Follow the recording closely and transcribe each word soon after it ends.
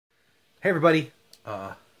Hey everybody,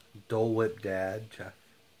 Dole Whip Dad, Jeff,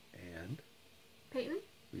 and Peyton?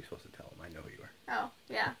 You're supposed to tell him. I know who you are. Oh,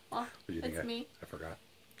 yeah. Well, it's me. I forgot.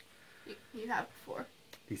 You have before.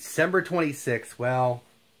 December 26th. Well,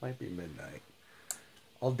 might be midnight.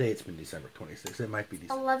 All day it's been December 26th. It might be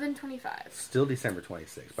December. 11:25. Still December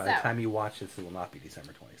 26th. By the time you watch this, it will not be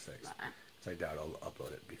December 26th. Nah. So I doubt I'll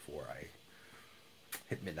upload it before I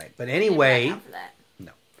hit midnight. But anyway,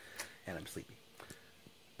 no. And I'm sleepy.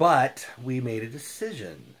 But we made a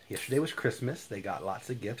decision. Yesterday was Christmas. They got lots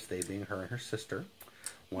of gifts, they being her and her sister.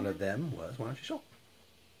 One of them was, why don't you show?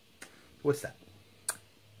 What's that?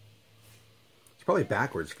 It's probably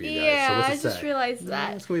backwards for you guys. Yeah, so what's it I say? just realized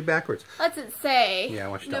that. It's going to be backwards. What's it say? Yeah, I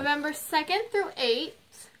want you to November 2nd through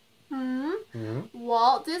 8th.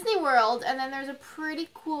 Walt Disney World. And then there's a pretty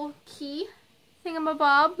cool key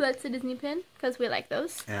thingamabob. That's a Disney pin, because we like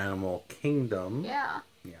those. Animal Kingdom. Yeah.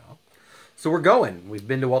 Yeah. So we're going. We've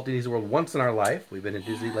been to Walt Disney World once in our life. We've been to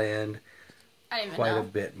Disneyland quite a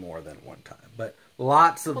bit more than one time. But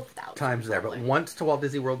lots of times there. But once to Walt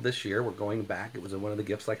Disney World this year. We're going back. It was one of the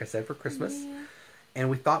gifts, like I said, for Christmas. Yeah. And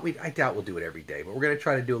we thought I doubt we'll do it every day. But we're going to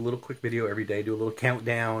try to do a little quick video every day. Do a little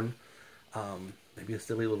countdown. Maybe a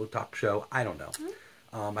silly little talk show. I don't know.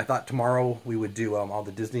 I thought tomorrow we would do all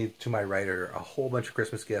the Disney to my right are a whole bunch of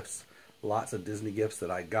Christmas gifts. Lots of Disney gifts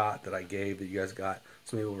that I got, that I gave, that you guys got.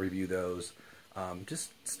 So maybe we'll review those.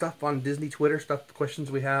 Just stuff on Disney Twitter,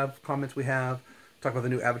 questions we have, comments we have. Talk about the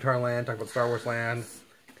new Avatar land, talk about Star Wars land.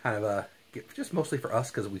 Kind of just mostly for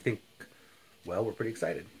us because we think, well, we're pretty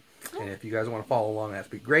excited. And if you guys want to follow along,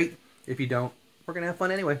 that'd be great. If you don't, we're going to have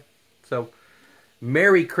fun anyway. So,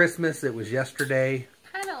 Merry Christmas. It was yesterday.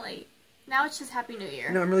 Kind of late. Now it's just Happy New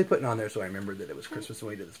Year. No, I'm really putting on there so I remembered that it was Christmas when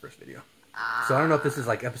we did this first video. So I don't know if this is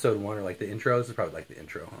like episode 1 or like the intro. This is probably like the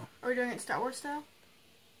intro, huh? Are we doing it Star Wars style?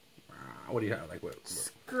 What do you have? Like what?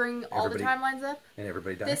 Screwing all the timelines up? And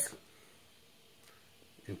everybody dies?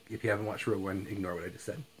 If you haven't watched Rogue One, ignore what I just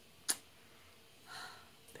said.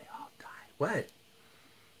 They all die. What?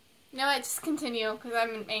 No, just continue because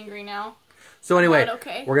I'm angry now. So anyway,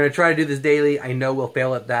 we're going to try to do this daily. I know we'll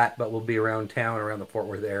fail at that, but we'll be around town, around the Fort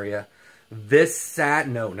Worth area.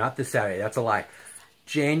 No, not this Saturday. That's a lie.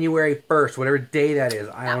 January 1st, whatever day that is,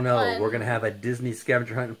 I don't know. We're going to have a Disney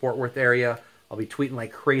scavenger hunt in Fort Worth area. I'll be tweeting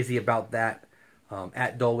like crazy about that.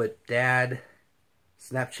 At Dole Whip Dad,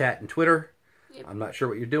 Snapchat, and Twitter. Yep. I'm not sure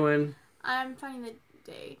what you're doing. I'm finding the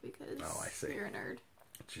day because I see. You're a nerd.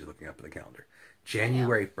 She's looking up at the calendar.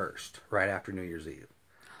 January 1st, right after New Year's Eve.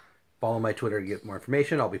 Follow my Twitter to get more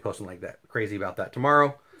information. I'll be posting like that crazy about that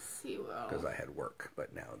tomorrow. Because I had work,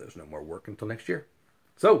 but now there's no more work until next year.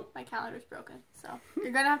 So my calendar's broken, so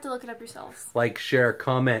you're gonna have to look it up yourselves. Like, share,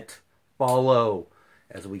 comment, follow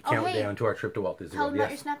as we count down to our trip to Walt Disney World. Tell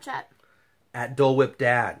them about your Snapchat. At Dole Whip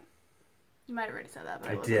Dad. You might have already said that,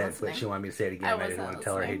 but I did, but she wanted me to say it again. I didn't want to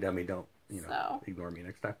tell her, hey dummy, don't ignore me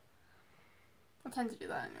next time. I tend to do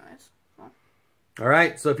that anyways. So. All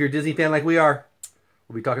right, so if you're a Disney fan like we are,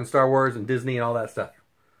 we'll be talking Star Wars and Disney and all that stuff.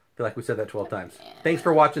 I feel like we said that 12 times. Yeah. Thanks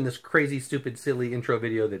for watching this crazy, stupid, silly intro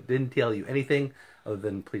video that didn't tell you anything other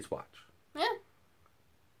than please watch. Yeah.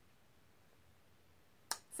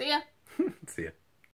 See ya. See ya.